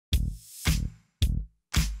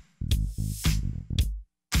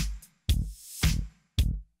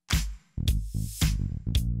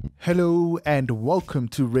Hello and welcome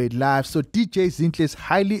to RedLive. So DJ Zinhle's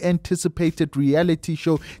highly anticipated reality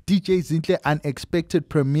show DJ Zinhle Unexpected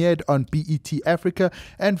premiered on BET Africa,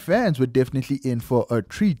 and fans were definitely in for a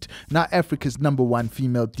treat. Now, Africa's #1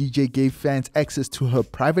 female DJ gave fans access to her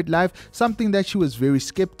private life, something that she was very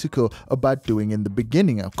skeptical about doing in the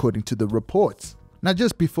beginning, according to the reports. Now,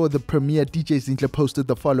 just before the premiere, DJ Zinhle posted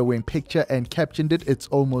the following picture and captioned it, "It's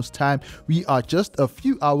almost time. We are just a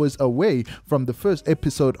few hours away from the first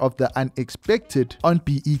episode of The Unexpected on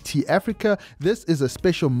BET Africa. This is a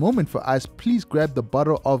special moment for us. Please grab the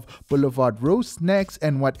bottle of Boulevard Rose snacks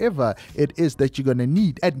and whatever it is that you're gonna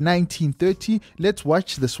need at 19:30. Let's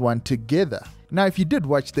watch this one together." Now, if you did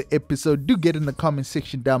watch the episode, do get in the comment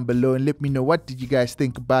section down below and let me know what did you guys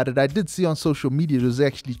think about it. I did see on social media it was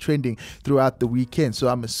actually trending throughout the weekend, so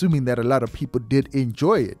I'm assuming that a lot of people did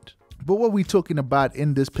enjoy it. But what we're talking about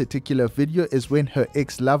in this particular video is when her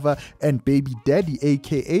ex-lover and baby daddy,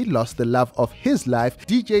 aka lost the love of his life.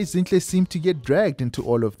 DJ Zinhle seemed to get dragged into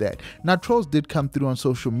all of that. Now, trolls did come through on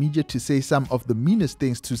social media to say some of the meanest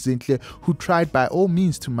things to Zinhle, who tried by all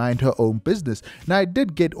means to mind her own business. Now, it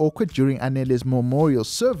did get awkward during Anele's memorial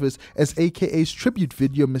service, as AKA's tribute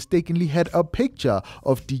video mistakenly had a picture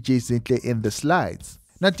of DJ Zinhle in the slides.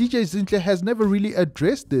 Now, DJ Zinhle has never really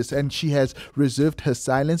addressed this, and she has reserved her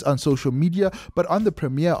silence on social media, but on the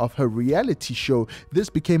premiere of her reality show,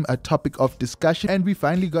 this became a topic of discussion, and we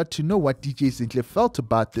finally got to know what DJ Zinhle felt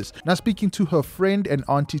about this. Now, speaking to her friend and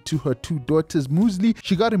auntie to her two daughters, Muesli,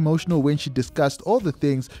 she got emotional when she discussed all the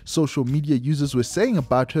things social media users were saying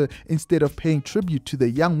about her instead of paying tribute to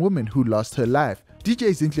the young woman who lost her life.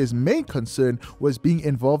 DJ Zinhle's main concern was being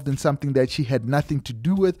involved in something that she had nothing to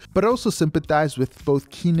do with, but also sympathized with both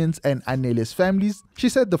Keenan's and Anele's families. She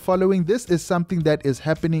said the following: "This is something that is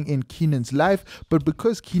happening in Keenan's life, but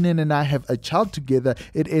because Keenan and I have a child together,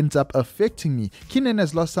 it ends up affecting me. Keenan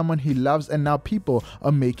has lost someone he loves, and now people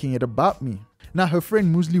are making it about me." Now, her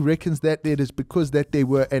friend Muesli reckons that it is because that they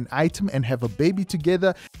were an item and have a baby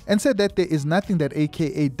together, and said that there is nothing that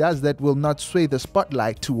AKA does that will not sway the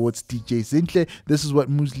spotlight towards DJ Zinhle. This is what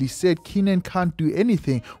Muesli said: "Keenan can't do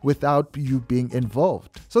anything without you being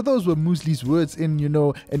involved." So those were Muesli's words in,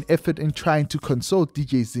 an effort in trying to console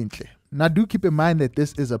DJ Zinhle. Now, do keep in mind that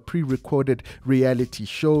this is a pre-recorded reality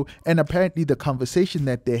show, and apparently the conversation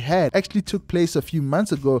that they had actually took place a few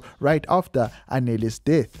months ago, right after Anele's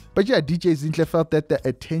death. But yeah, DJ Zinhle felt that the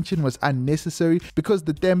attention was unnecessary because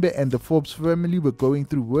the Tembe and the Forbes family were going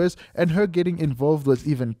through worse, and her getting involved was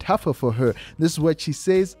even tougher for her. This is what she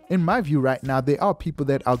says: "In my view right now, there are people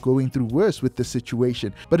that are going through worse with the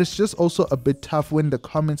situation, but it's just also a bit tough when the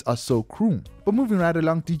comments are so cruel." But moving right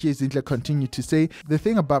along, DJ Zinhle continued to say, "The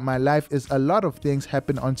thing about my life is a lot of things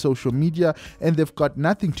happen on social media and they've got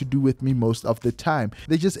nothing to do with me most of the time.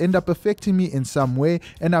 They just end up affecting me in some way,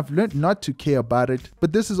 and I've learned not to care about it.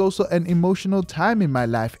 But this is also an emotional time in my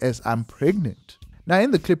life as I'm pregnant." Now,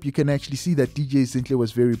 in the clip, you can actually see that DJ Zinhle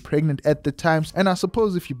was very pregnant at the times, and I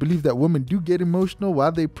suppose if you believe that women do get emotional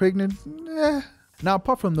while they're pregnant, Now,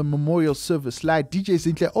 apart from the memorial service slide, DJ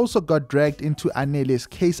Zinhle also got dragged into Anele's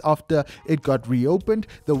case after it got reopened.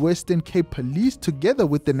 The Western Cape Police, together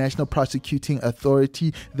with the National Prosecuting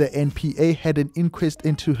Authority, the NPA, had an inquest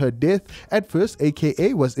into her death. At first,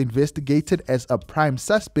 AKA was investigated as a prime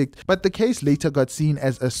suspect, but the case later got seen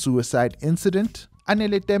as a suicide incident.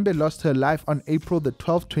 Anele Tembe lost her life on April the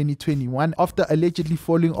 12th, 2021 after allegedly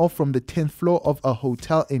falling off from the 10th floor of a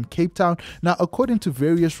hotel in Cape Town. Now, according to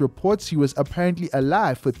various reports, she was apparently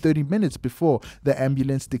alive for 30 minutes before the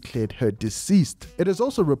ambulance declared her deceased. It is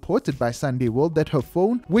also reported by Sunday World that her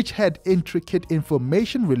phone, which had intricate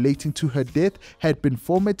information relating to her death, had been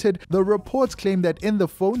formatted. The reports claim that in the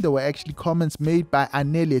phone there were actually comments made by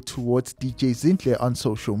Anele towards DJ Zinhle on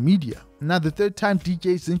social media. Now, the third time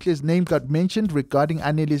DJ Zinhle's name got mentioned regarding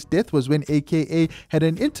Anele's death was when AKA had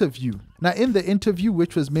an interview. Now, in the interview,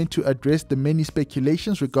 which was meant to address the many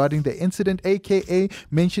speculations regarding the incident, AKA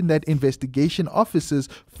mentioned that investigation officers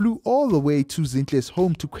flew all the way to Zinhle's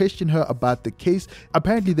home to question her about the case.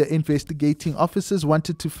 Apparently, the investigating officers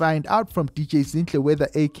wanted to find out from DJ Zinhle whether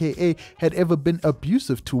AKA had ever been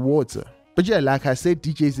abusive towards her. But yeah, like I said,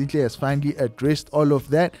 DJ Zinhle has finally addressed all of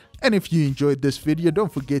that. And if you enjoyed this video,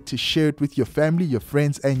 don't forget to share it with your family, your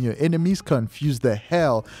friends, and your enemies. Confuse the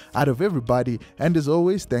hell out of everybody. And as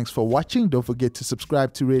always, thanks for watching. Don't forget to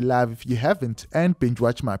subscribe to RedLive if you haven't, and binge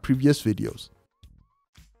watch my previous videos.